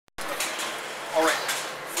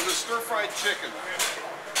stir-fried chicken.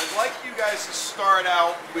 I'd like you guys to start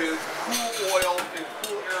out with cool oil and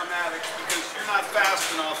cool aromatics because you're not fast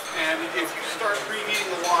enough, and if you start reheating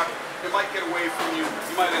the wok, it might get away from you.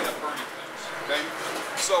 You might end up burning things, okay?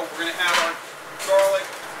 So we're going to add our garlic,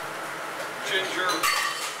 ginger,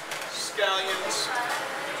 scallions,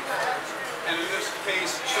 and in this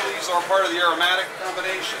case, chilies are part of the aromatic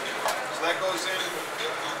combination. So that goes in.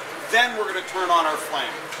 Then we're going to turn on our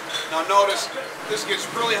flame. Now notice, this gets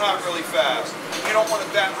really hot really fast. You don't want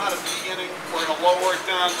it that hot at the beginning. We're going to lower it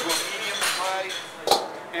down to a medium high,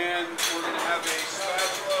 and we're going to have a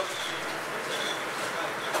spatula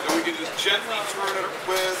that we can just gently turn it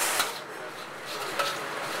with.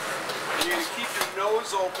 And you're going to keep your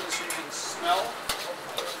nose open so you can smell.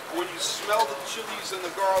 When you smell the chilies and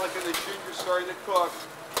the garlic and the ginger starting to cook,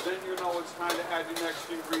 then you know it's time to add your next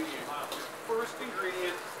ingredient. Your first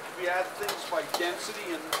ingredient, we add things by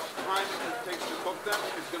density and time that it takes to cook them,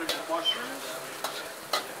 is going to be mushrooms.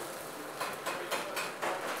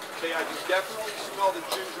 Okay, I can definitely smell the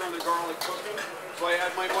ginger and the garlic cooking, so I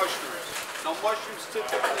add my mushrooms. Now mushrooms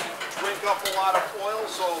typically drink up a lot of oil,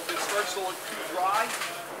 so if it starts to look too dry,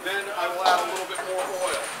 then I will add a little bit more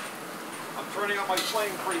oil. I'm turning up my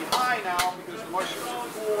flame pretty high now because the mushrooms are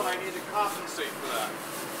cool and I need to compensate for that.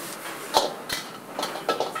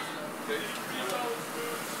 Okay.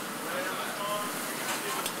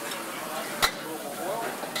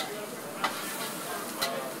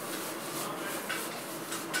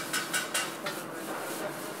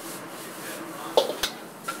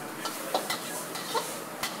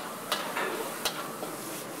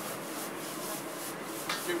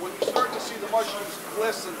 When you start to see the mushrooms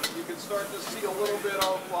glisten, you can start to see a little bit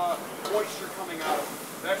of moisture coming out of them.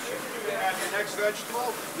 That should do to add your next vegetable.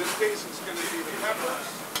 In this case, it's going to be the peppers.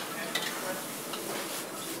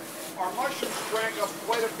 Our mushrooms drank up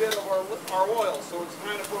quite a bit of our oil, so it's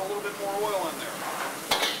time to put a little bit more oil in there.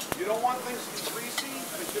 You don't want things to be greasy,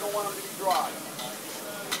 but you don't want them to be dry.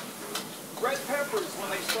 Red peppers, when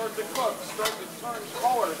they start to cook, start to turn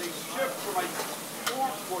color. They shift from a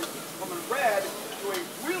red to a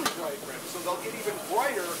really bright red, so they'll get even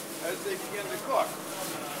brighter as they begin to cook.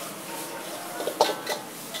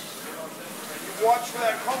 You watch for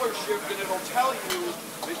that color shift and it'll tell you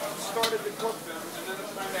that you've started to cook them, and then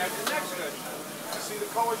it's time to add your next vegetable. You see the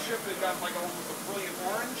color shift? It got like almost a brilliant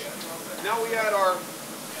orange. Now we add our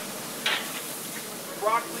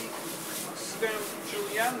broccoli stem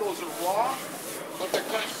julienne. Those are raw, but they're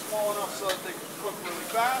cut small enough so that they can cook really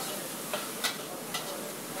fast.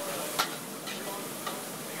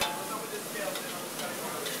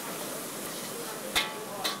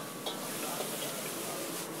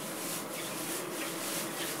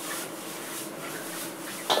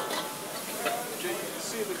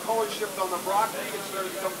 See the color shift on the broccoli, it's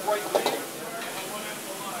starting to become bright green.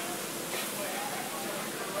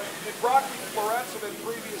 The broccoli florets have been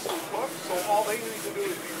previously cooked, so all they need to do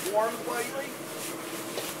is be warmed lightly.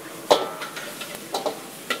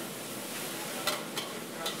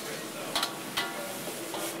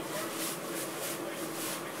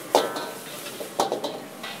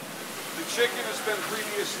 The chicken has been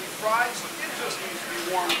previously fried, so it just needs to be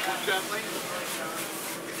warmed gently.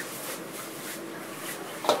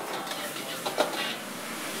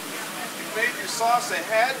 Made your sauce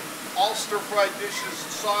ahead. All stir-fried dishes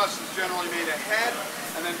sauce is generally made ahead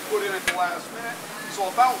and then put in at the last minute. So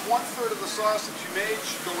about 1/3 of the sauce that you made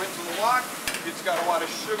should go into the wok. It's got a lot of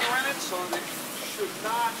sugar in it, so it should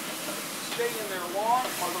not stay in there long,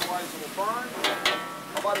 otherwise it will burn.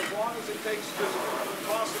 About as long as it takes to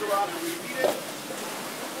toss it around and reheat it.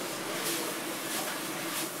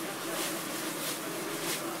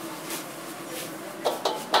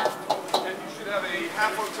 Have a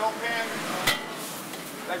half hotel pan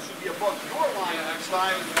that should be above your line next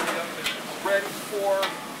time, ready for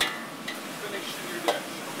finishing your dish,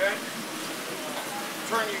 okay?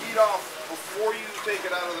 Turn your heat off before you take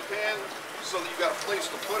it out of the pan so that you've got a place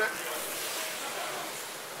to put it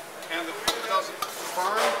and the food doesn't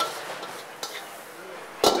burn.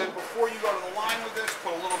 Then before you go to the line with this,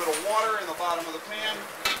 put a little bit of water in the bottom of the pan,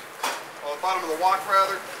 or the bottom of the wok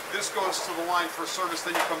rather. This goes to the line for service,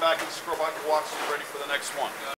 then you come back and scrub out your wok so you're ready for the next one.